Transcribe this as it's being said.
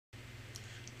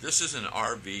This is an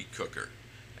RV cooker,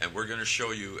 and we're going to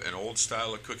show you an old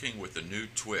style of cooking with a new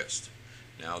twist.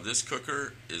 Now this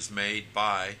cooker is made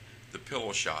by the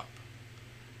Pillow Shop.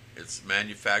 It's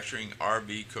manufacturing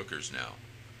RV cookers now.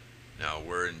 Now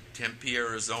we're in Tempe,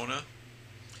 Arizona,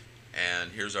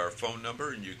 and here's our phone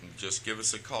number, and you can just give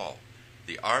us a call.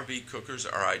 The RV cookers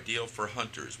are ideal for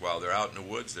hunters. While they're out in the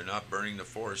woods, they're not burning the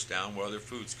forest down while their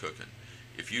food's cooking.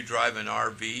 If you drive an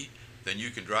RV, then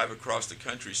you can drive across the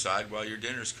countryside while your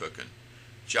dinner's cooking.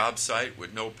 Job site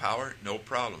with no power, no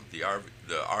problem. The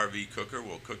RV cooker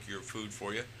will cook your food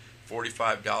for you.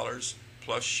 $45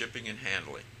 plus shipping and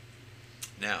handling.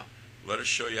 Now, let us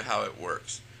show you how it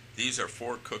works. These are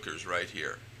 4 cookers right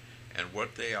here. And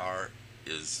what they are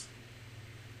is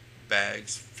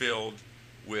bags filled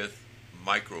with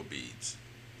microbeads.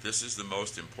 This is the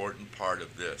most important part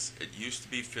of this. It used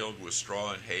to be filled with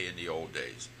straw and hay in the old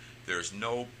days. There's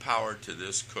no power to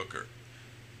this cooker.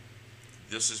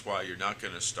 This is why you're not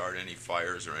going to start any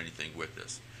fires or anything with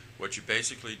this. What you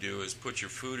basically do is put your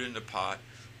food in the pot,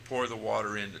 pour the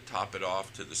water in to top it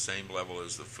off to the same level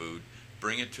as the food,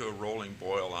 bring it to a rolling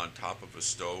boil on top of a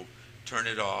stove, turn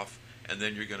it off, and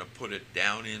then you're going to put it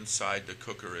down inside the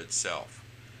cooker itself.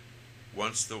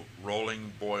 Once the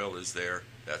rolling boil is there,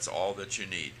 that's all that you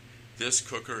need. This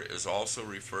cooker is also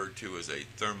referred to as a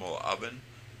thermal oven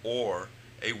or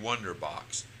a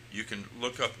Wonderbox. You can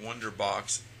look up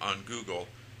Wonderbox on Google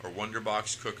or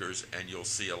Wonderbox cookers and you'll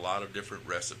see a lot of different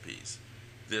recipes.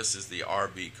 This is the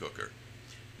RV cooker.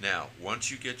 Now, once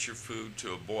you get your food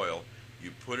to a boil, you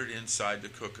put it inside the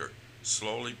cooker.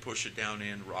 Slowly push it down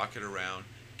in, rock it around,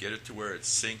 get it to where it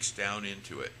sinks down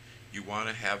into it. You want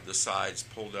to have the sides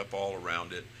pulled up all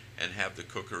around it and have the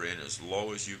cooker in as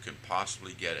low as you can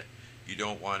possibly get it. You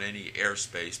don't want any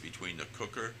airspace between the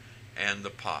cooker and the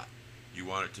pot. You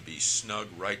want it to be snug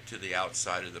right to the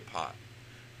outside of the pot.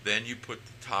 Then you put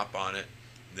the top on it.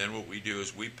 Then what we do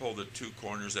is we pull the 2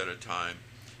 corners at a time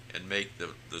and make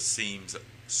the seams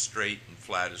straight and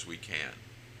flat as we can.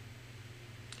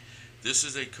 This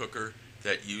is a cooker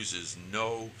that uses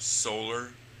no solar,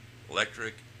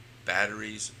 electric,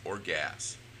 batteries, or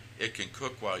gas. It can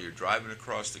cook while you're driving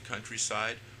across the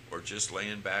countryside or just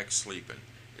laying back sleeping.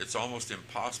 It's almost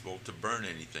impossible to burn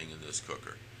anything in this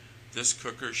cooker. This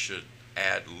cooker should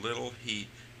add little heat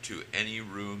to any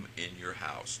room in your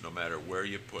house, no matter where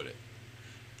you put it.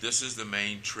 This is the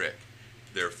main trick.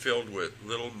 They're filled with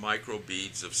little micro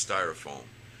beads of styrofoam.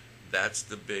 That's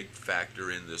the big factor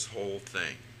in this whole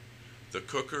thing. The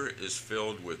cooker is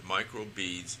filled with micro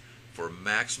beads for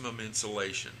maximum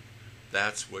insulation.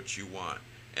 That's what you want.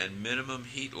 And minimum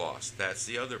heat loss. That's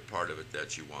the other part of it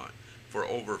that you want. For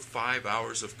over 5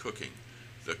 hours of cooking,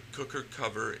 the cooker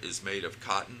cover is made of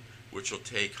cotton, which will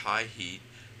take high heat,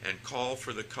 and call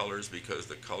for the colors because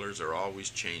the colors are always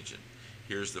changing.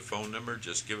 Here's the phone number.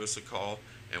 Just give us a call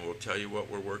and we'll tell you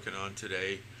what we're working on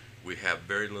today. We have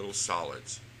very little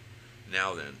solids.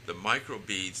 Now then, the micro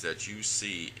beads that you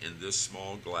see in this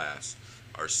small glass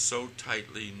are so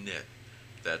tightly knit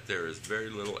that there is very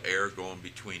little air going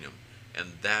between them,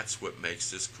 and that's what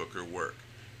makes this cooker work.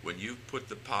 When you put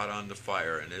the pot on the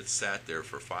fire and it's sat there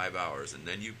for 5 hours and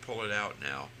then you pull it out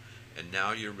now, and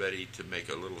now you're ready to make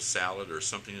a little salad or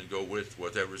something to go with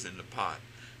whatever's in the pot,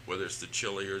 whether it's the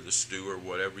chili or the stew or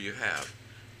whatever you have.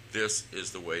 This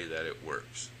is the way that it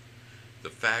works. The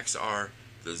facts are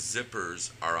the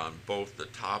zippers are on both the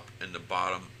top and the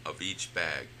bottom of each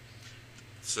bag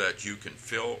so that you can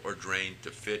fill or drain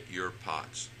to fit your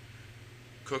pots.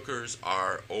 Cookers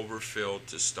are overfilled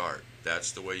to start.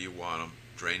 That's the way you want them.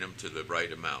 Drain them to the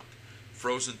right amount.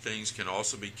 Frozen things can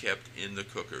also be kept in the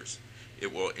cookers.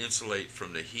 It will insulate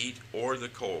from the heat or the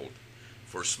cold.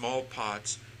 For small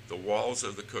pots, the walls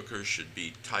of the cooker should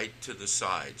be tight to the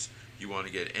sides. You want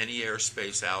to get any air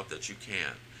space out that you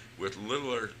can. With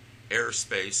littler air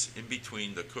space in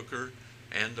between the cooker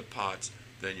and the pots,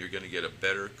 then you're going to get a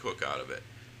better cook out of it.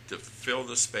 To fill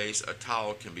the space, a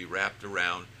towel can be wrapped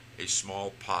around a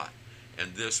small pot,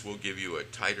 and this will give you a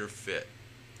tighter fit.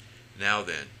 Now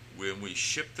then, when we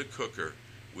ship the cooker,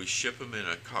 we ship them in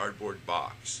a cardboard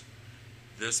box.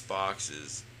 This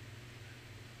box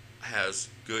has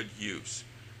good use.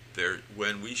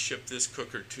 When we ship this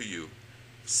cooker to you,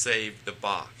 save the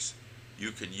box.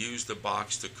 You can use the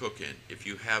box to cook in. If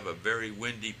you have a very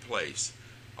windy place,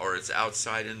 or it's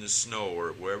outside in the snow or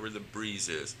wherever the breeze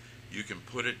is, you can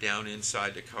put it down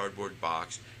inside the cardboard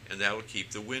box, and that'll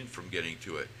keep the wind from getting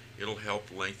to it. It'll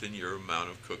help lengthen your amount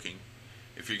of cooking.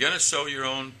 If you're going to sew your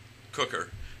own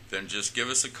cooker, then just give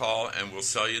us a call and we'll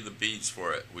sell you the beads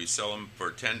for it. We sell them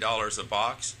for $10 a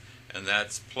box, and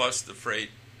that's plus the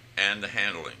freight and the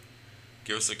handling.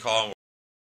 Give us a call.